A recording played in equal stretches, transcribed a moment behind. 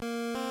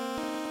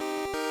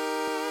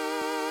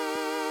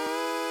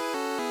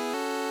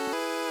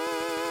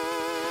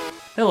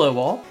Hello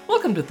all,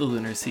 welcome to the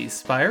Lunar Sea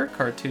Spire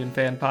Cartoon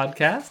Fan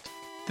Podcast.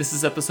 This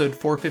is episode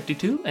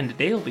 452, and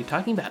today we'll be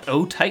talking about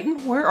Oh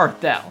Titan, Where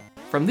Art Thou?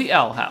 From the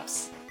Owl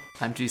House.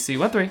 I'm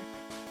GC13.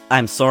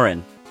 I'm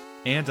Soren.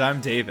 And I'm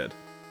David.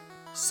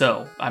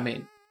 So,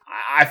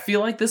 I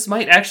feel like this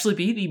might actually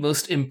be the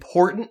most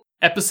important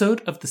episode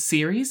of the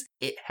series.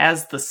 It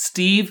has the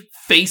Steve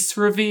face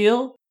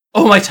reveal.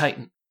 Oh my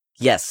Titan.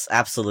 Yes,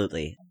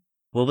 absolutely.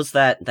 What was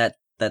that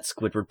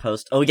Squidward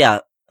post? Oh yeah,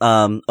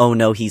 oh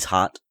no, he's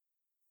hot.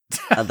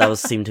 That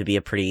seemed to be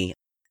a pretty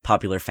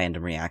popular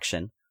fandom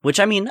reaction. Which,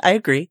 I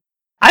agree.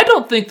 I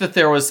don't think that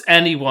there was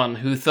anyone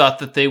who thought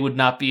that they would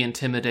not be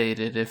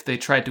intimidated if they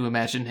tried to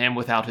imagine him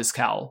without his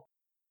cowl.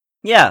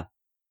 Yeah,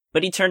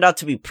 but he turned out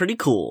to be pretty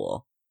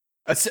cool.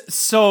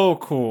 So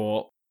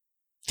cool.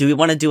 Do we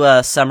want to do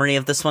a summary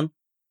of this one?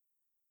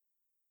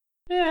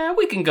 Yeah,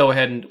 we can go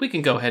ahead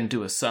and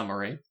do a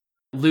summary.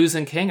 Luz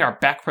and King are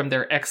back from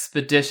their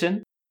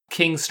expedition.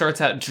 King starts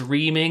out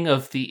dreaming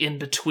of the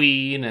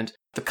in-between, and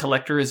the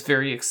Collector is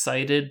very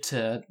excited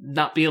to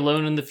not be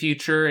alone in the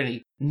future, and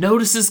he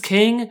notices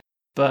King,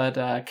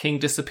 but King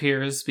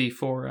disappears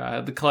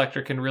before the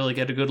Collector can really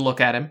get a good look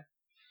at him.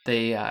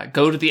 They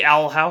go to the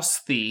Owl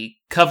House. The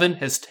Coven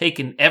has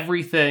taken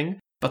everything,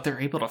 but they're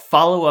able to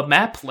follow a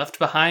map left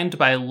behind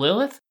by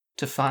Lilith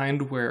to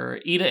find where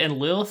Ida and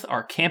Lilith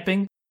are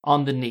camping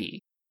on the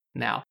Knee.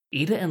 Now,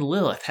 Ida and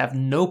Lilith have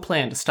no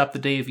plan to stop the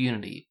Day of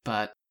Unity,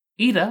 but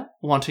Ida,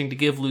 wanting to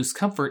give Luz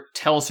comfort,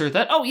 tells her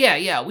that, oh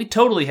yeah, we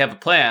totally have a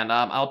plan,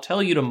 I'll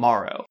tell you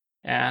tomorrow.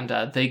 And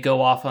they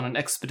go off on an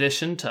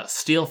expedition to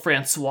steal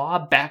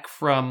Francois back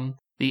from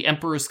the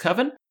Emperor's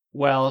Coven,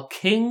 while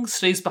King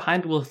stays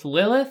behind with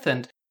Lilith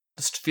and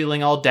just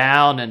feeling all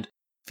down and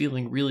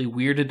feeling really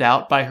weirded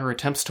out by her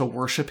attempts to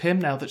worship him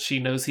now that she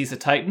knows he's a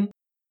Titan.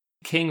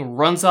 King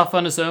runs off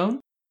on his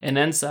own and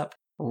ends up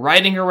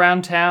riding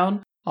around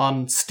town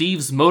on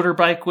Steve's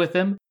motorbike with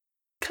him,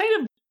 kind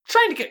of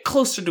trying to get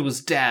closer to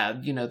his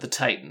dad, the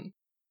Titan,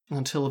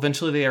 until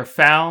eventually they are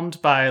found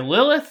by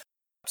Lilith.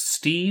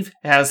 Steve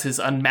has his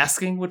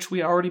unmasking, which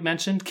we already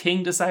mentioned.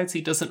 King decides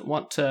he doesn't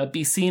want to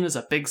be seen as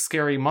a big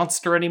scary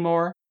monster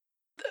anymore.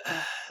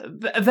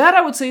 That,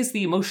 I would say, is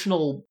the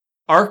emotional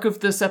arc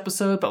of this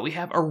episode, but we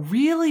have a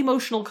really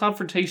emotional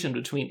confrontation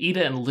between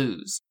Ida and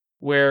Luz,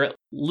 where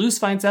Luz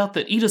finds out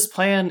that Ida's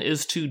plan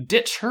is to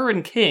ditch her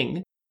and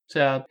King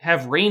to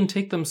have Rain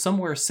take them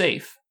somewhere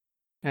safe.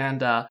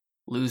 And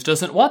Luz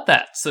doesn't want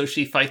that, so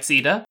she fights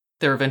Ida.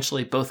 They're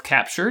eventually both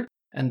captured,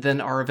 and then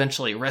are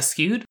eventually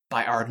rescued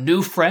by our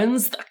new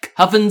friends, the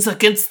Covens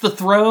Against the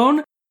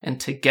Throne. And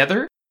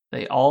together,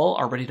 they all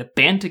are ready to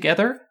band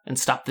together and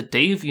stop the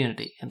Day of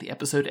Unity. And the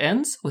episode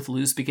ends with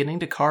Luz beginning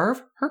to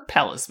carve her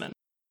talisman.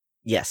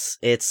 Yes,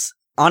 it's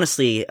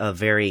honestly a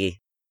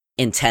very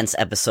intense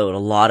episode. A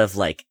lot of,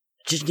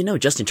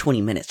 just in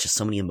 20 minutes, just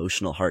so many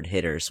emotional hard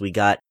hitters. We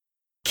got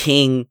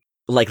King,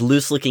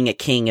 Luz looking at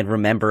King and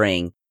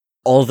remembering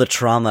all the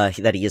trauma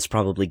that he is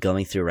probably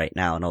going through right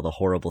now and all the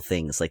horrible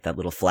things, like that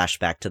little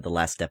flashback to the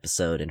last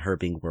episode and her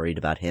being worried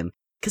about him,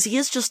 because he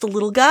is just a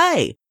little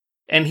guy.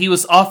 And he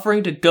was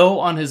offering to go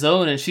on his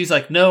own, and she's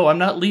like, no, I'm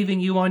not leaving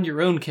you on your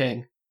own,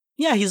 King.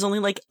 Yeah, he's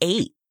only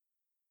 8.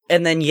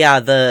 And then,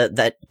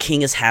 that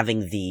King is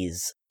having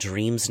these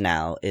dreams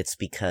now. It's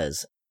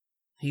because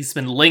he's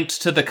been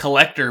linked to the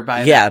Collector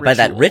by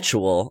that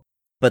ritual,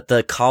 but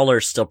the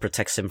collar still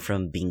protects him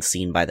from being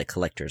seen by the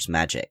Collector's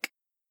magic.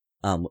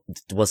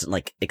 It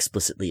wasn't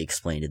explicitly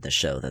explained in the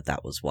show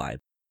that was why.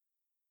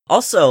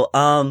 Also,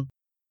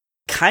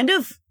 kind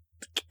of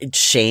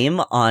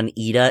shame on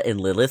Ida and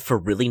Lilith for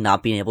really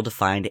not being able to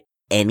find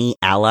any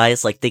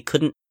allies. They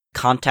couldn't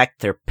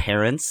contact their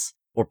parents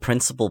or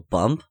Principal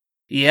Bump.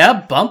 Yeah,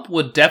 Bump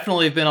would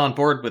definitely have been on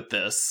board with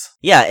this.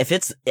 Yeah, if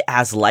it's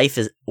as life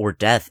or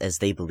death as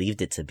they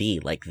believed it to be,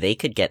 they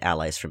could get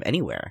allies from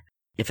anywhere,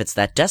 if it's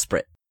that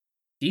desperate.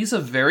 He's a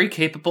very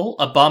capable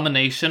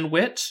abomination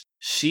witch.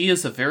 She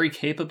is a very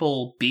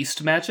capable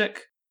beast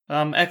magic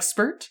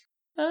expert.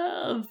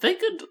 They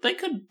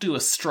could do a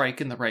strike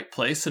in the right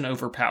place and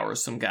overpower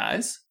some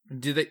guys.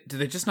 Do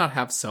they just not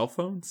have cell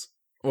phones?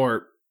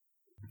 Or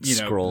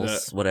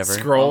scrolls, whatever.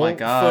 Scroll oh my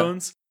God.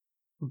 Phones?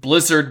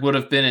 Blizzard would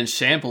have been in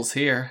shambles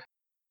here.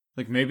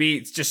 Maybe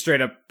it's just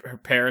straight up her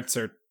parents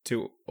are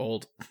too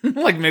old.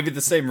 Maybe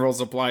the same rules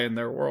apply in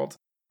their world.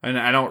 And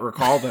I don't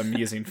recall them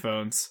using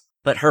phones.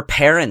 But her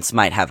parents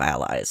might have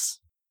allies.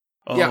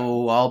 Oh, yeah.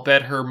 I'll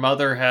bet her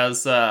mother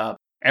has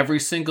every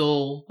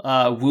single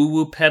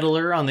woo-woo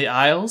peddler on the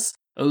Isles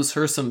owes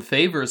her some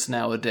favors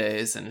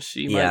nowadays, and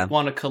she might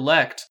want to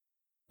collect.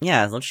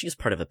 Yeah, she's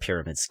part of a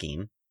pyramid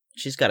scheme.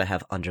 She's got to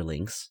have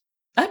underlings.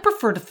 I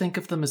prefer to think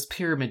of them as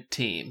pyramid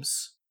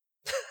teams.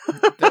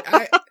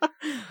 Oh,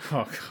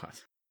 God.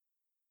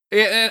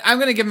 And I'm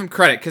going to give them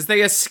credit, because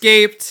they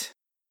escaped.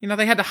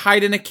 They had to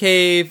hide in a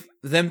cave.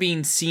 Them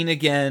being seen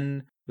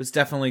again was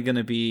definitely going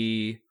to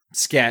be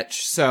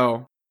sketch,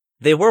 so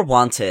they were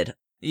wanted.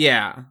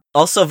 Yeah.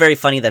 Also very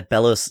funny that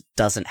Belos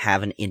doesn't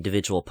have an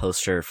individual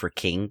poster for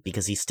King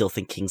because he still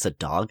thinks King's a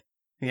dog.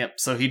 Yep,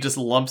 so he just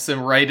lumps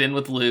him right in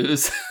with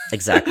Luz.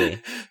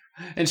 Exactly.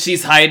 And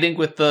she's hiding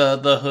with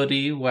the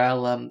hoodie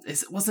while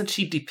wasn't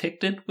she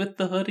depicted with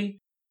the hoodie?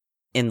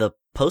 In the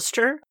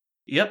poster?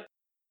 Yep.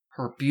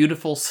 Her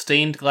beautiful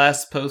stained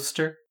glass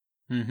poster.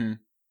 Mm-hmm.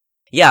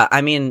 Yeah,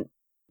 I mean,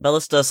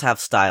 Bellos does have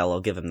style, I'll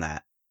give him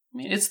that. I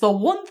mean, it's the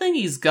one thing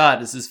he's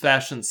got is his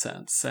fashion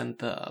sense and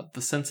the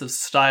sense of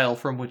style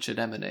from which it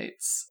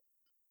emanates.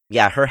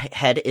 Yeah, her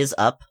head is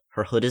up,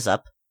 her hood is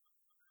up,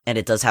 and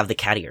it does have the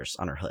cat ears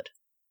on her hood.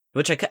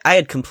 Which I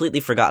had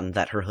completely forgotten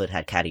that her hood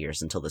had cat ears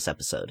until this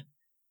episode.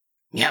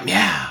 Meow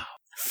meow.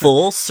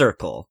 Full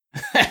circle.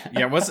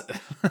 Yeah,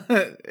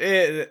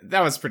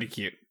 that was pretty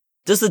cute.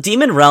 Does the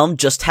Demon Realm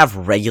just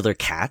have regular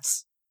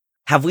cats?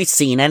 Have we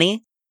seen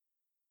any?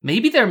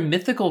 Maybe they're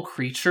mythical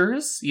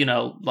creatures,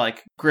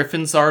 like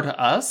griffins are to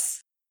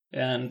us.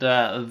 And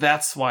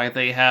that's why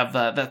they have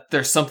that.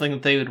 There's something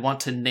that they would want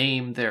to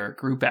name their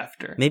group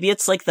after. Maybe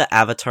it's like the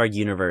Avatar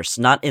universe.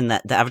 Not in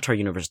that the Avatar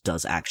universe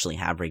does actually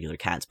have regular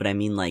cats, but I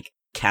mean like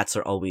cats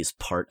are always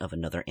part of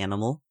another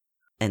animal.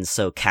 And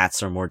so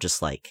cats are more just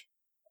like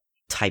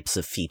types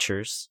of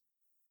features.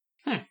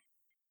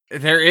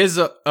 There is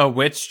a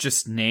witch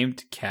just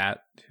named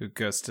Cat who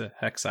goes to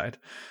Hexside.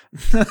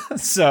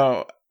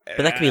 So,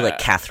 but that could be like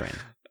Catherine.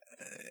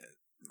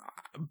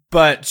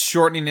 But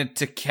shortening it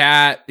to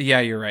cat,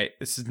 yeah, you're right.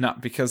 This is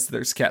not because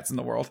there's cats in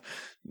the world.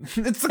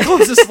 It's the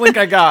closest link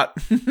I got.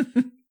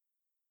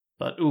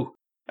 But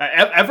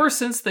ever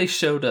since they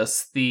showed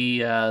us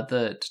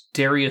the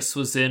Darius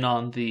was in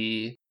on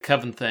the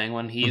Coven thing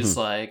when he's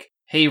like,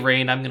 "Hey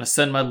Rain, I'm gonna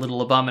send my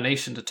little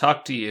abomination to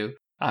talk to you."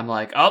 I'm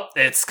like, "Oh,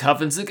 it's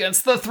Covens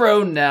against the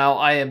throne now.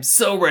 I am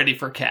so ready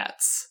for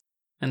cats."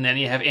 And then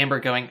you have Amber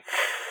going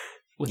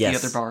with the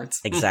other bards.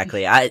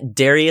 Exactly.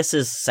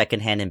 Darius's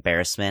secondhand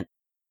embarrassment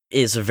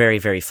is a very,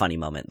 very funny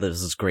moment.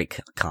 This is great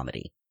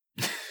comedy.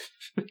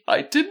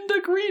 I didn't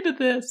agree to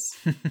this.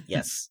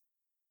 Yes.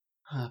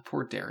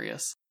 Poor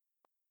Darius.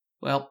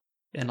 Well,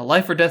 in a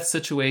life or death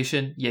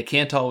situation, you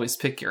can't always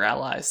pick your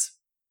allies.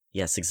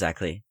 Yes,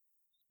 exactly.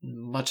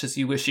 Much as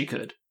you wish you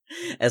could.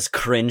 As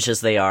cringe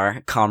as they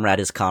are, comrade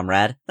is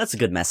comrade. That's a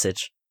good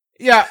message.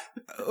 Yeah,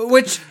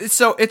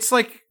 so it's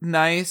like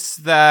nice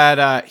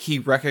that he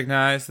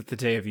recognized that the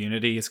Day of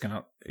Unity is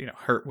gonna,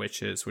 hurt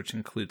witches, which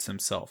includes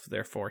himself.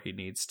 Therefore, he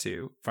needs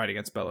to fight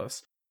against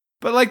Bellos.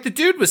 But like the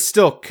dude was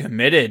still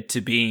committed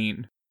to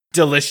being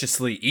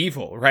deliciously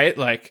evil, right?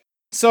 Like,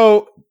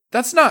 so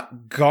that's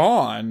not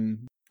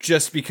gone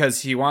just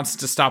because he wants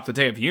to stop the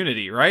Day of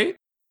Unity, right?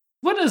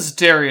 When has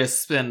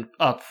Darius been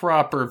a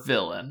proper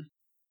villain?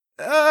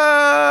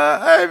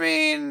 I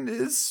mean,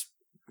 his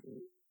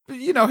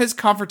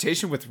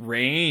confrontation with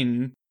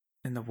Rain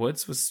in the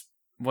woods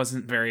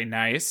wasn't very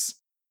nice.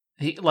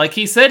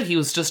 He said, he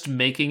was just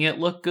making it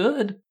look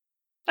good.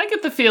 I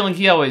get the feeling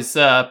he always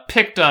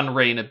picked on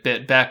Rain a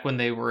bit back when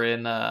they were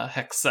in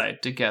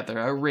Hexside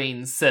together.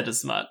 Rain said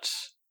as much.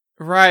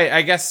 Right,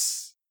 I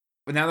guess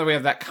now that we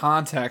have that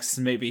context,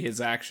 maybe his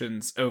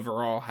actions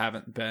overall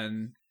haven't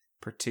been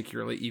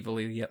particularly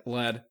evilly yet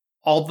led.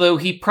 Although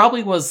he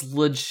probably was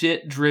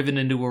legit driven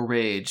into a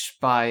rage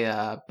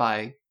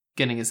by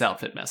getting his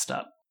outfit messed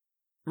up.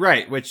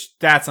 Right, which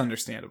that's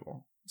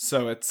understandable.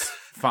 So it's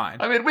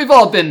fine. I mean, we've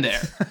all been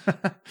there.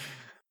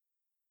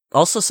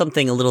 Also,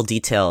 a little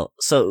detail.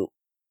 So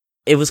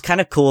it was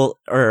kind of cool,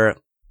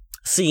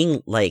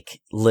 seeing like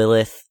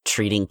Lilith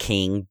treating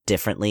King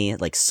differently,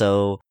 like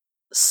so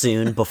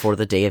soon before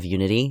the Day of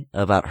Unity,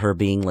 about her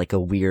being like a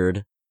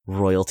weird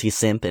royalty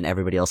simp and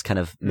everybody else kind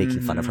of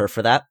making fun of her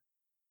for that.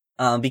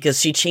 Because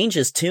she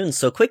changes tunes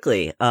so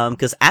quickly.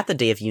 Because at the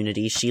Day of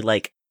Unity, she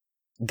like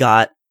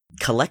got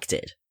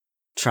collected,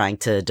 trying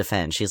to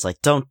defend. She's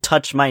like, "Don't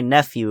touch my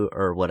nephew,"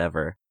 or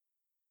whatever,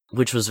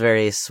 which was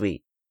very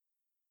sweet.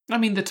 I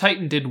mean, the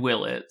Titan did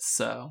will it,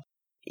 so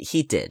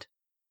he did,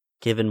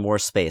 given more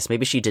space.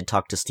 Maybe she did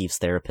talk to Steve's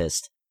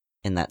therapist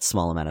in that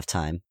small amount of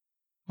time.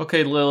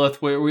 Okay,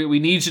 Lilith, we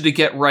need you to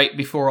get right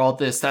before all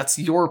this. That's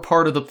your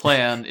part of the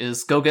plan,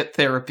 is go get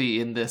therapy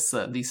in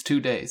these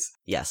 2 days.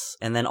 Yes,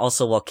 and then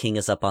also while King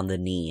is up on the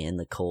knee in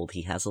the cold,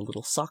 he has a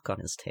little sock on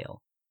his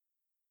tail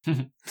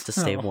to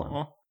stay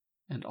warm.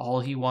 And all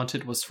he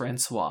wanted was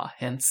Francois,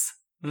 hence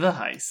the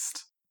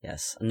heist.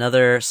 Yes,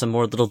 some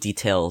more little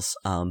details.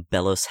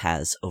 Bellos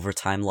has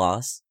overtime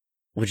laws,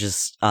 which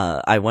is,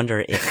 I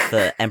wonder if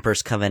the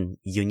Emperor's Coven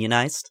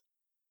unionized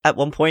at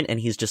one point, and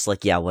he's just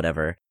like, yeah,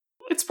 whatever.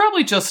 It's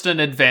probably just an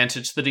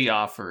advantage that he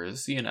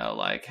offers,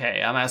 like,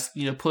 hey, I'm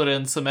asking you to put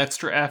in some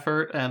extra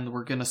effort and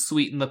we're going to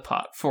sweeten the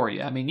pot for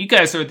you. I mean, you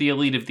guys are the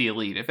elite of the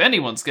elite. If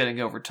anyone's getting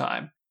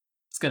overtime,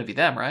 it's going to be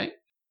them, right?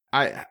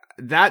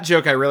 That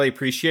joke I really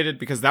appreciated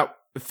because that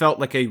felt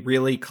like a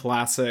really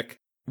classic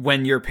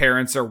when your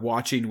parents are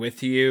watching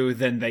with you,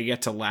 then they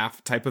get to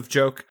laugh type of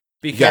joke.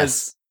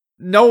 Because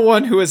no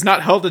one who has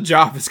not held a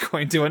job is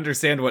going to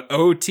understand what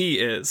OT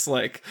is.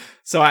 Like,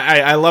 so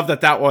I love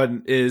that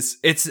one is,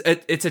 it's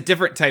a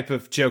different type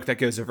of joke that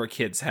goes over a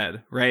kid's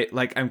head, right?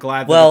 Like, I'm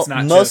glad that it's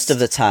not most of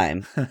the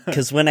time.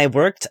 Because when I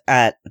worked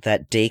at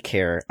that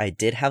daycare, I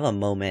did have a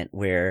moment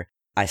where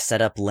I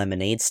set up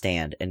lemonade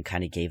stand and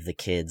kind of gave the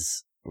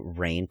kids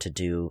reign to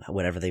do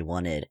whatever they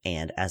wanted.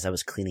 And as I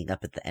was cleaning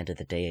up at the end of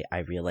the day, I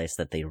realized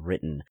that they'd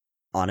written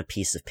on a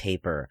piece of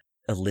paper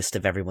a list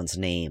of everyone's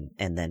name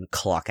and then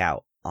clock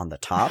out on the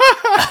top.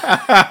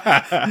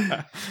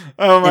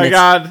 Oh my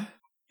god.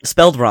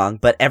 Spelled wrong,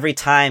 but every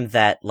time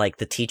that like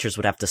the teachers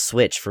would have to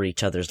switch for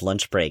each other's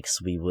lunch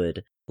breaks, we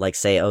would like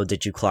say, "Oh,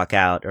 did you clock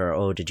out?" or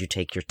 "Oh, did you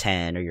take your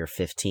 10 or your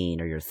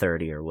 15 or your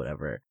 30 or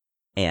whatever?"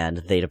 And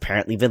they'd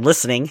apparently been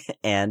listening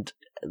and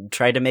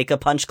tried to make a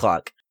punch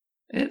clock.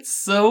 It's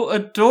so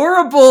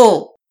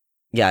adorable.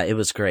 Yeah, it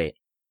was great.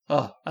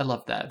 Oh, I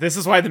love that. This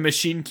is why the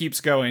machine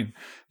keeps going.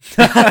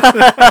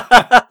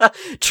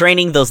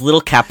 Training those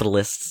little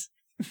capitalists.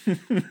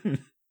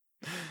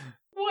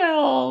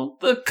 Well,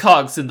 the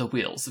cogs in the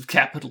wheels of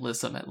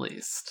capitalism, at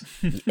least.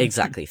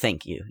 Exactly,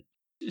 thank you.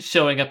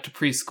 Showing up to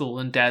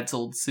preschool in Dad's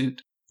old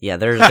suit. Yeah,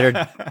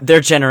 their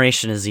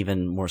generation is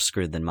even more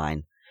screwed than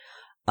mine.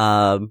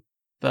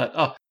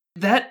 But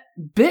that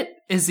bit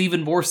is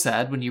even more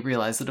sad when you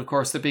realize that, of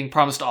course, they're being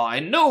promised, I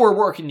know we're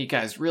working you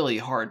guys really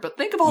hard, but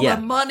think of all the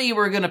money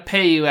we're going to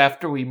pay you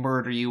after we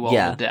murder you all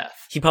to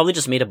death. He probably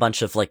just made a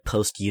bunch of, like,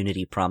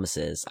 post-Unity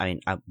promises. I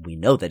mean, we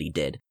know that he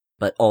did,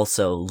 but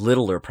also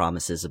littler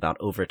promises about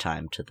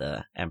overtime to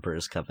the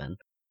Emperor's Coven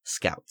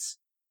scouts.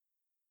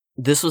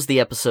 This was the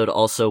episode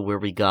also where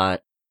we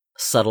got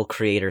subtle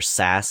creator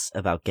sass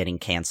about getting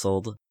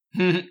canceled.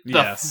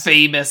 The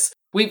famous...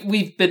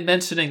 We've been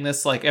mentioning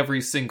this like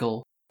every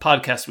single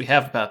podcast we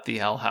have about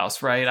the Owl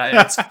House, right?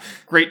 It's a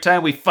great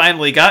time we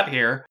finally got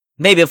here.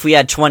 Maybe if we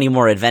had 20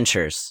 more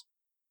adventures.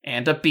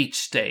 And a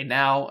beach day.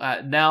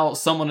 Now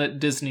someone at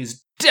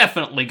Disney's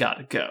definitely got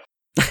to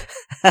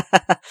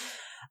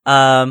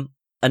go.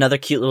 Another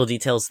cute little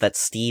detail is that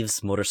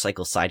Steve's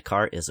motorcycle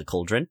sidecar is a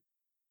cauldron,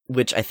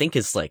 which I think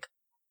is like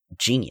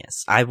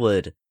genius. I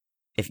would,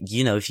 if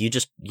you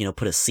just,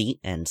 put a seat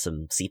and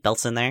some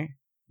seatbelts in there,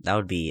 that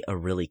would be a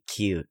really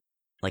cute,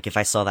 like if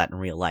I saw that in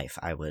real life,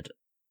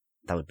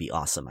 that would be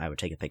awesome. I would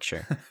take a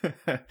picture.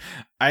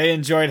 I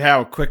enjoyed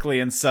how quickly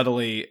and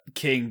subtly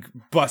King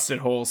busted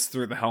holes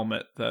through the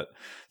helmet that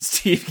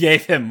Steve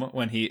gave him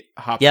when he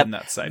hopped in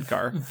that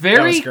sidecar.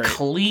 Very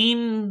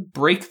clean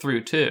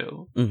breakthrough,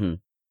 too. Mm-hmm.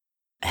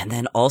 And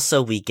then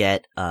also we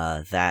get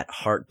that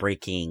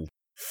heartbreaking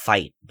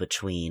fight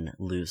between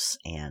Luz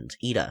and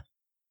Ida.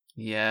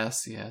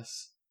 Yes.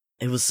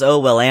 It was so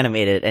well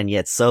animated and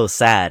yet so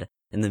sad.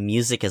 And the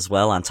music as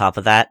well on top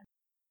of that.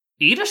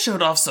 Ida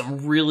showed off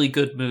some really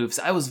good moves.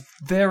 I was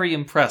very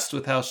impressed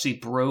with how she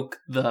broke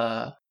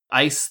the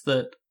ice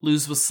that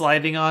Luz was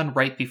sliding on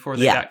right before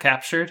they got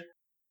captured.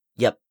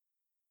 Yep.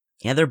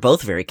 Yeah, they're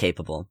both very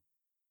capable.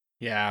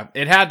 Yeah,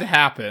 it had to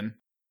happen.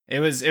 It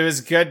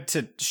was good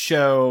to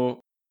show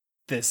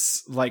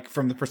this, like,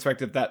 from the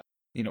perspective that,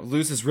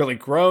 Luz has really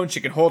grown. She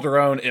can hold her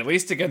own, at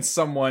least against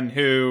someone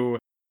who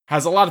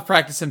has a lot of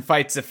practice in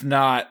fights, if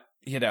not,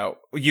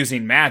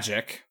 using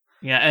magic.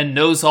 Yeah, and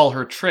knows all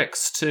her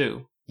tricks,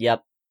 too.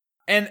 Yep.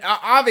 And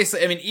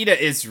obviously, I mean, Ida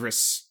is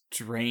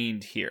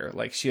restrained here.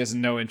 Like, she has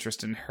no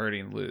interest in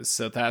hurting Luz.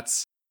 So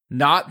that's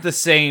not the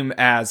same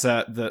as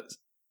the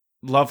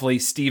lovely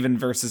Steven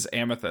versus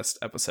Amethyst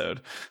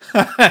episode.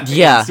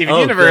 Yeah. Steven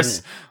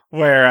Universe,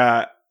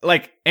 where,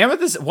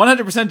 Amethyst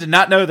 100% did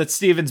not know that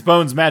Steven's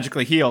bones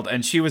magically healed,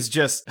 and she was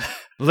just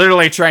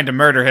literally trying to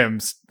murder him.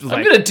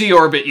 I'm gonna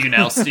deorbit you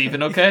now,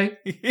 Steven, okay?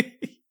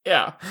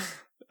 Yeah.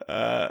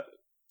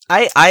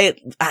 I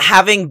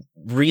having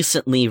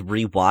recently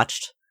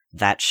rewatched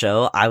that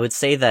show, I would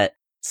say that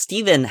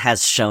Steven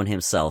has shown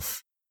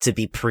himself to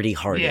be pretty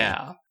hardy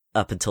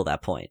up until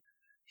that point.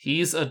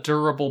 He's a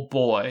durable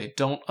boy.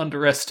 Don't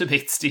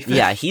underestimate Steven.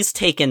 Yeah, he's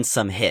taken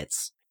some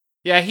hits.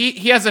 Yeah,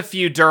 he has a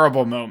few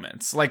durable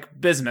moments. Like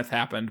Bismuth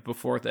happened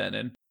before then,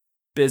 and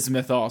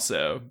Bismuth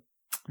also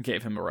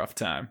gave him a rough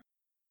time.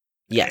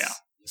 Yes. Yeah.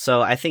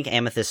 So I think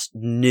Amethyst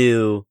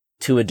knew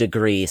to a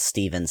degree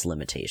Steven's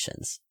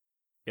limitations.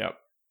 Yep.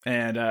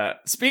 And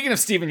speaking of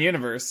Steven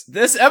Universe,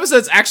 this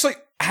episode actually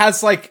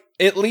has like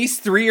at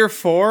least 3 or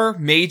 4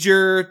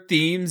 major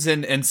themes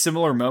and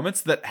similar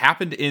moments that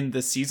happened in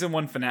the season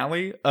 1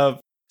 finale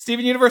of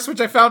Steven Universe, which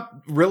I found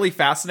really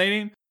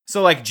fascinating.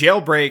 So like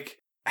Jailbreak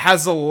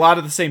has a lot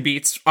of the same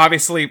beats.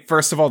 Obviously,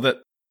 first of all,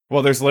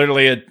 there's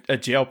literally a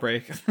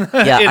jailbreak.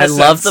 Yeah, I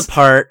love the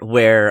part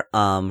where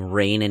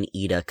Rain and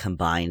Ida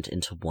combined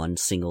into one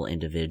single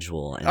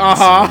individual and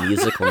a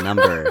musical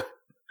number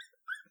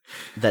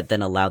that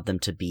then allowed them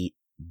to beat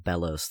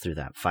Bellows through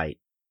that fight.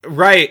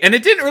 Right, and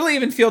it didn't really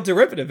even feel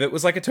derivative. It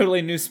was like a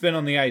totally new spin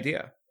on the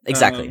idea.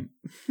 Exactly.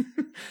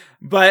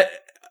 But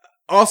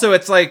also,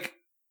 it's like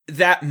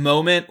that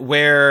moment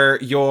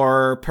where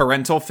your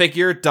parental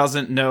figure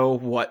doesn't know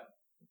what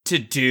to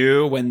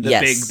do when the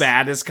big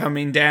bad is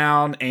coming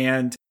down,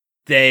 and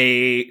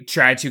they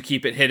try to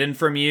keep it hidden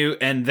from you,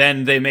 and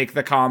then they make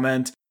the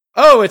comment,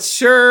 "Oh, it's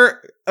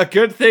sure a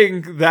good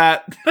thing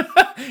that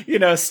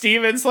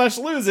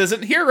Steven/Luz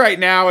isn't here right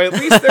now. At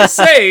least they're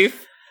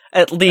safe."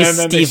 At least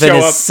Steven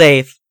is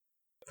safe.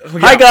 Yeah,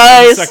 Hi,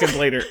 guys! A second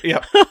later.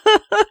 Yep.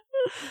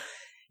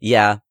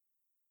 Yeah.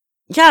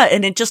 Yeah,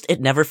 and it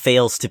never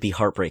fails to be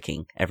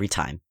heartbreaking every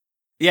time.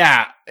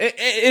 Yeah,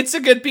 it's a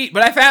good beat,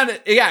 but I found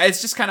it, yeah,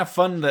 it's just kind of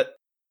fun that,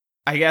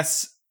 I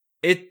guess,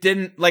 it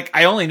didn't, like,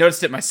 I only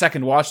noticed it my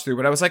second watch through,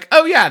 but I was like,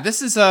 oh yeah,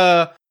 this is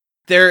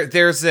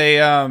there's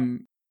a,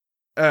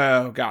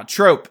 oh god,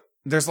 trope.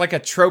 There's like a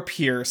trope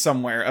here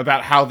somewhere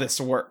about how this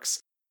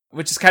works,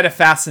 which is kind of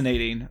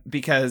fascinating,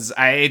 because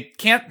I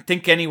can't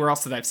think anywhere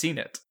else that I've seen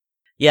it.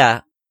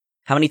 Yeah.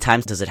 How many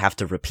times does it have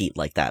to repeat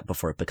like that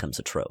before it becomes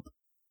a trope?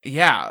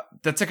 Yeah,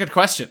 that's a good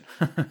question.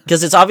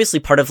 Because it's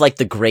obviously part of, like,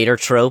 the greater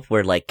trope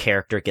where, like,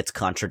 character gets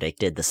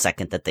contradicted the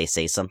second that they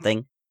say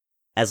something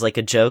as, like,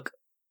 a joke.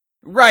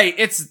 Right,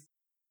 it's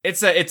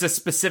a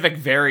specific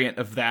variant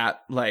of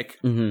that, like,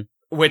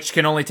 which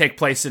can only take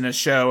place in a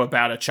show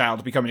about a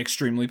child becoming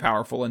extremely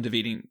powerful and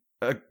defeating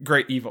a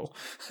great evil.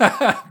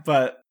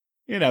 But,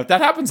 you know,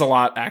 that happens a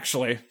lot,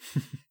 actually.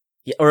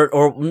 Yeah,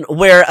 or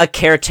where a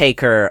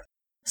caretaker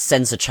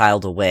sends a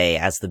child away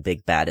as the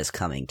big bad is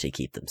coming to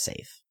keep them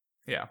safe.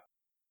 Yeah.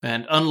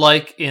 And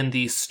unlike in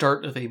the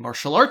start of a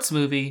martial arts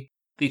movie,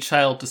 the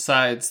child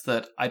decides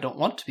that I don't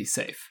want to be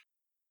safe.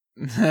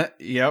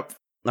 Yep.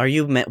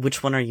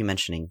 Which one are you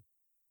mentioning?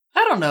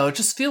 I don't know. It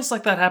just feels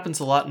like that happens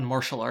a lot in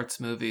martial arts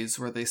movies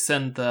where they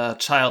send the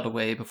child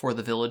away before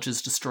the village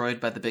is destroyed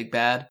by the big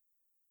bad.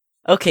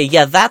 Okay,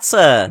 yeah, that's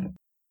a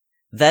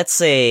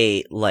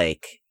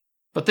like...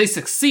 But they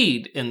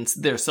succeed in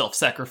their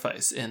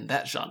self-sacrifice in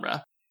that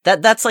genre.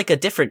 That's like a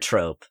different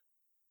trope.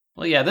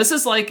 Well, yeah, this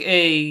is like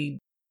I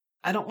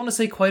don't want to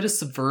say quite a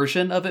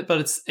subversion of it, but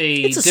it's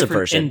a different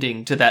subversion.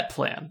 ending to that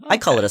plan. Okay. I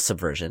call it a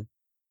subversion.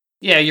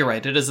 Yeah, you're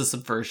right. It is a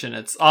subversion.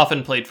 It's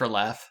often played for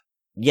laugh.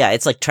 Yeah,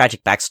 it's like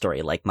tragic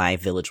backstory. Like, my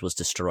village was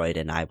destroyed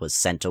and I was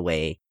sent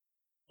away.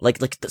 Like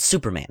the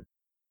Superman,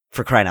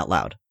 for crying out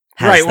loud.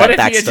 Has right, that what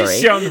backstory. if he had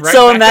just shown right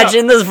so back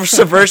imagine up? the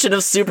subversion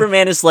of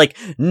Superman is like,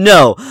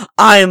 no,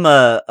 I'm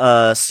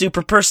a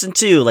super person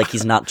too. Like,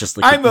 he's not just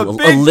like I'm a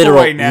big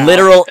boy now.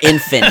 literal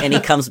infant, and he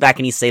comes back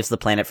and he saves the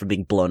planet from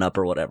being blown up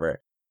or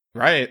whatever.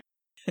 Right.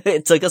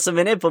 It took us a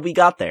minute, but we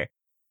got there.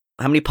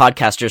 How many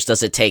podcasters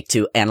does it take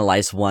to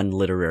analyze one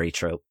literary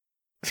trope?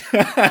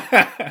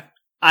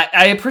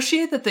 I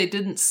appreciate that they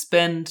didn't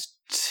spend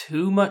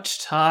too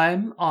much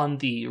time on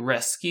the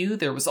rescue.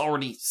 There was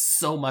already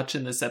so much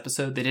in this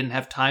episode, they didn't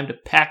have time to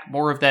pack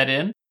more of that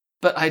in.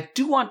 But I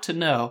do want to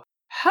know,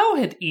 how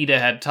had Ida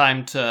had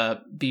time to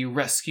be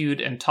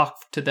rescued and talk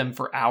to them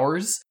for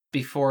hours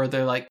before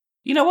they're like,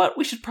 you know what,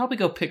 we should probably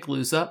go pick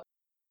Luz up?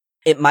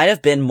 It might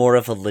have been more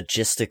of a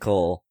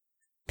logistical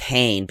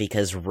pain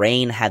because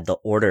Rain had the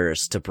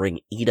orders to bring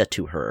Ida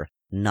to her,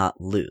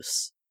 not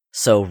Luz.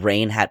 So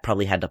Rain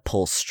probably had to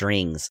pull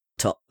strings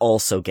to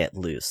also get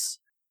Luz.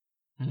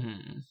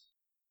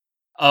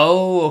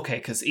 Oh, okay,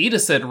 because Ida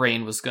said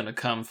Rain was going to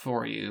come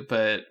for you,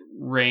 but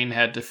Rain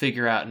had to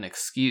figure out an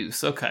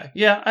excuse. Okay,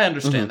 yeah, I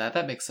understand that.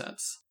 That makes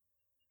sense.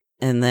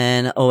 And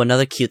then,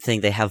 another cute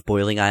thing, they have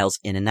boiling aisles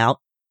in and out.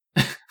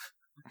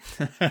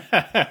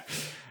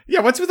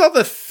 Yeah, what's with all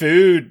the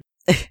food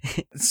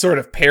sort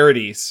of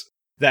parodies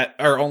that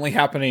are only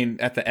happening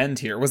at the end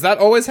here? Was that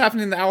always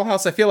happening in the Owl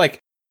House? I feel like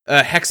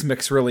Hex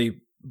Mix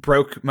really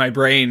broke my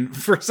brain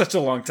for such a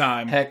long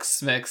time.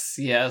 Hex Mix,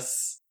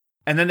 yes.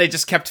 And then they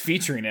just kept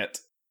featuring it.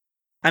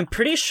 I'm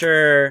pretty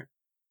sure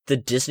the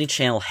Disney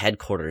Channel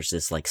headquarters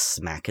is like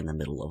smack in the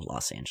middle of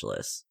Los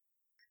Angeles.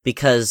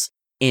 Because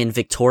in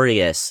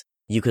Victorious,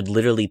 you could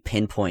literally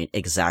pinpoint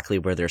exactly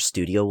where their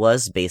studio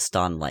was based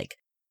on like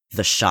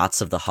the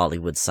shots of the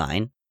Hollywood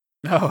sign.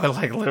 Oh,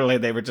 like literally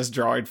they were just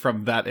drawing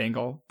from that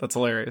angle. That's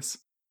hilarious.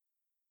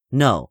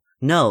 No,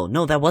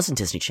 that wasn't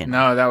Disney Channel.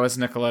 No, that was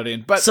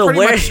Nickelodeon. But so pretty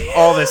much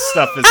all this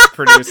stuff is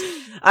produced.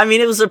 I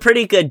mean, it was a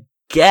pretty good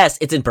guess.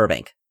 It's in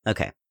Burbank.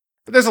 Okay.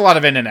 But there's a lot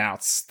of in and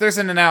outs. There's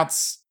in and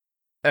outs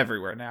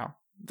everywhere now.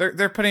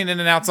 They're putting in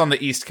and outs on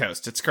the East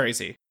Coast. It's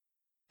crazy.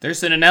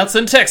 There's in and outs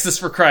in Texas,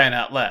 for crying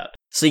out loud.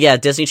 So yeah,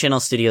 Disney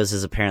Channel Studios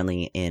is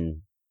apparently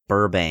in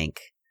Burbank,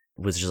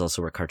 which is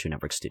also where Cartoon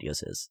Network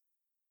Studios is.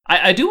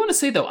 I do want to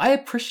say, though, I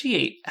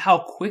appreciate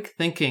how quick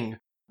thinking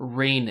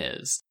Rain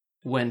is.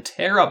 When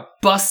Tara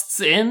busts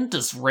in,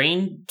 does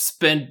Rain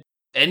spend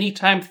any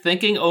time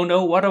thinking, oh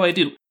no, what do I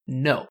do?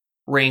 No.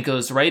 Rain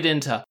goes right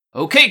into,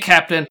 okay,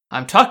 Captain,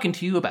 I'm talking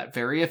to you about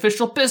very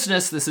official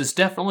business. This is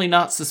definitely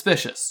not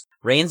suspicious.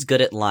 Rain's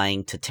good at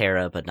lying to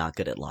Tara, but not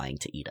good at lying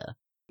to Ida.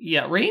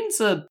 Yeah,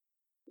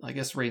 I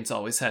guess Rain's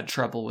always had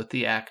trouble with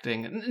the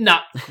acting.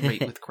 Not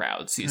great with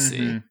crowds, you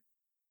see.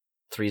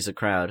 Three's a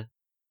crowd.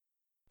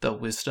 The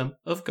wisdom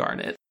of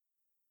Garnet.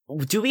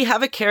 Do we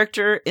have a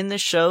character in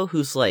this show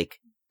who's, like,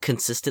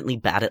 consistently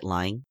bad at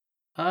lying?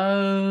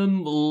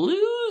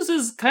 Luz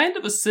is kind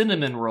of a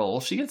cinnamon roll.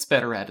 She gets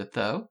better at it,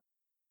 though.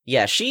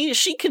 Yeah, she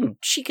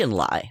can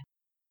lie,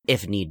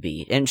 if need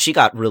be. And she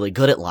got really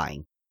good at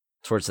lying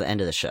towards the end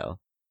of the show.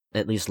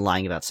 At least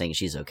lying about saying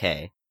she's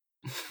okay.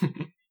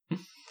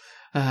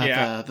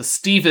 The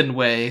Steven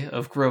way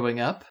of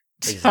growing up.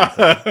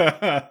 Exactly.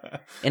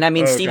 And I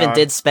mean, Steven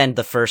did spend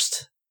the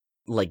first,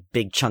 like,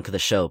 big chunk of the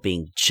show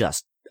being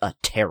just a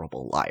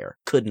terrible liar.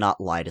 Could not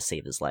lie to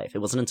save his life. It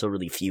wasn't until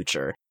really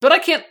future. But I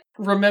can't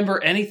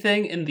remember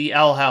anything in the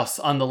Owl House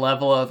on the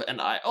level of,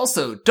 and I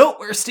also don't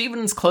wear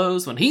Steven's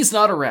clothes when he's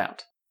not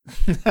around.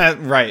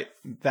 Right,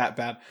 that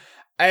bad.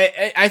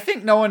 I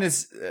think no one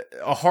is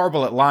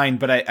horrible at lying,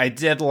 but I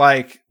did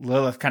like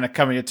Lilith kind of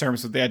coming to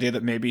terms with the idea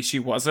that maybe she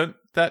wasn't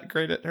that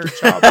great at her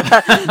job.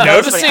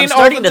 I'm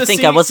starting to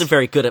think I wasn't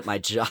very good at my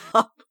job.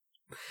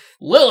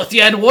 Lilith,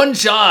 you had one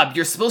job.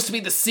 You're supposed to be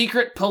the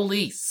secret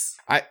police.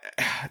 I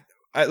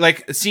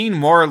like seeing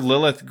more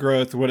Lilith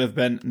growth would have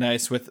been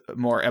nice with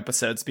more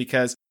episodes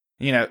because,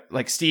 you know,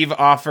 like Steve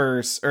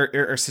offers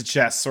or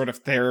suggests sort of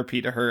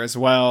therapy to her as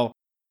well.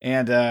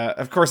 And,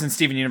 of course, in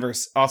Steven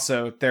Universe,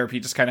 also therapy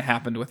just kind of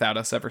happened without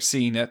us ever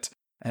seeing it.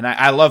 And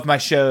I love my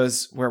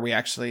shows where we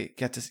actually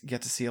get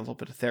to see a little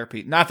bit of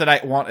therapy. Not that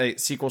I want a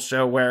sequel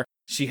show where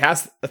she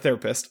has a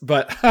therapist,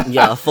 but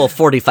yeah, a full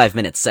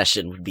 45-minute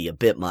session would be a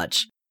bit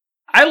much.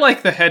 I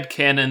like the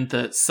headcanon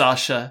that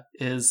Sasha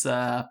is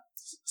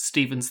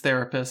Steven's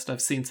therapist.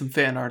 I've seen some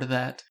fan art of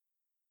that.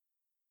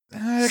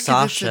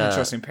 Sasha, an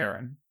interesting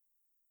pairing.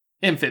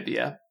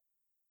 Amphibia.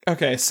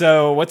 Okay,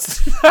 so what's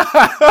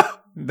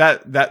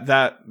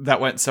that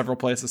went several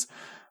places.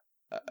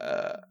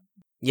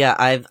 Yeah,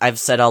 I've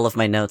said all of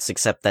my notes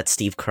except that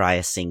Steve Cry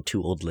is seeing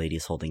two old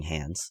ladies holding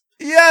hands.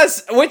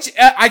 Yes, which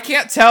I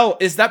can't tell.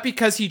 Is that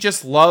because he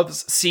just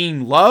loves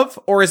seeing love,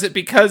 or is it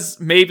because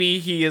maybe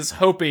he is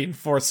hoping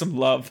for some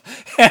love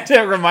and it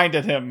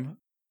reminded him?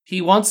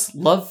 He wants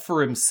love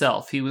for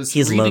himself.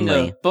 He's reading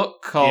lonely. A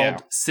book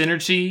called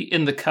Synergy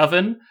in the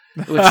Coven,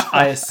 which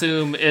I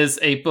assume is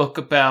a book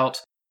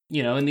about,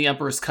 you know, in the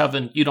Emperor's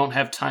Coven, you don't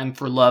have time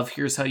for love.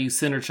 Here's how you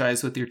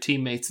synergize with your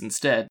teammates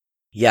instead.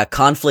 Yeah,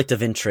 conflict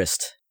of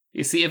interest.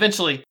 You see,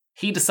 eventually,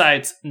 he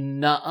decides,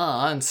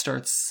 nuh-uh, and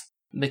starts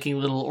making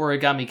little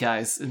origami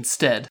guys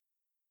instead.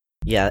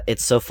 Yeah,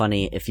 it's so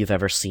funny if you've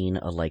ever seen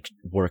a,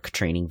 work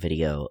training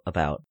video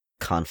about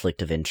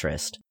conflict of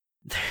interest.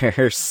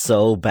 They're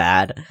so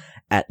bad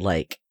at,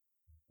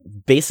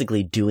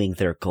 basically doing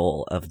their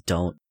goal of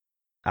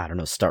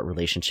start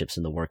relationships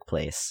in the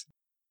workplace.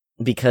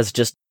 Because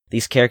just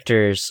these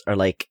characters are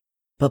like,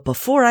 but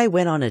before I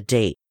went on a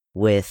date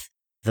with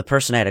the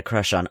person I had a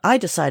crush on, I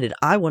decided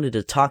I wanted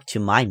to talk to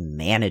my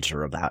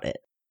manager about it.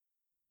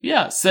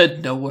 Yeah,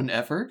 said no one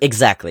ever.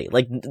 Exactly.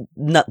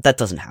 That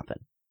doesn't happen.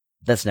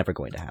 That's never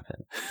going to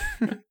happen.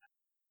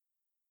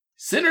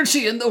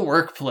 Synergy in the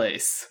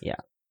workplace. Yeah.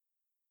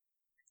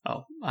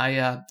 Oh,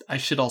 I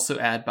should also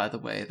add, by the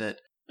way, that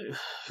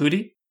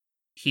Hootie,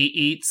 he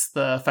eats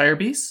the fire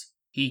beasts.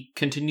 He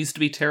continues to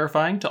be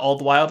terrifying to all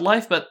the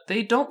wildlife, but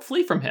they don't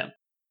flee from him.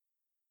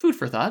 Food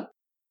for thought.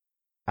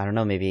 I don't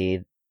know,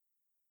 maybe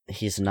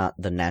he's not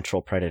the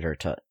natural predator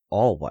to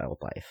all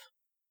wildlife.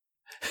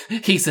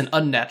 He's an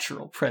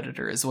unnatural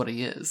predator is what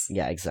he is.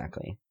 Yeah,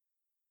 exactly.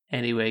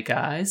 Anyway,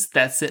 guys,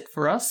 that's it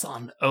for us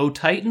on O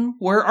Titan,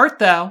 Where Art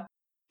Thou?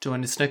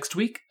 Join us next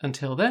week.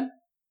 Until then,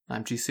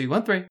 I'm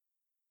GC13.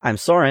 I'm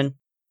Soren.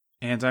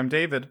 And I'm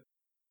David.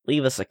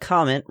 Leave us a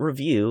comment,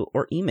 review,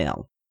 or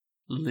email.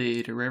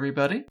 Later,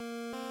 everybody.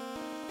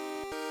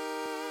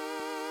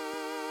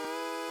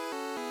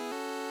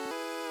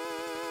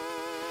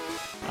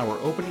 Our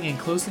opening and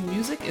closing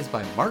music is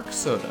by Mark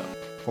Soto.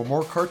 For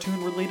more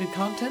cartoon-related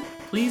content,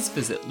 please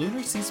visit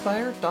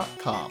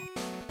lunarceasefire.com.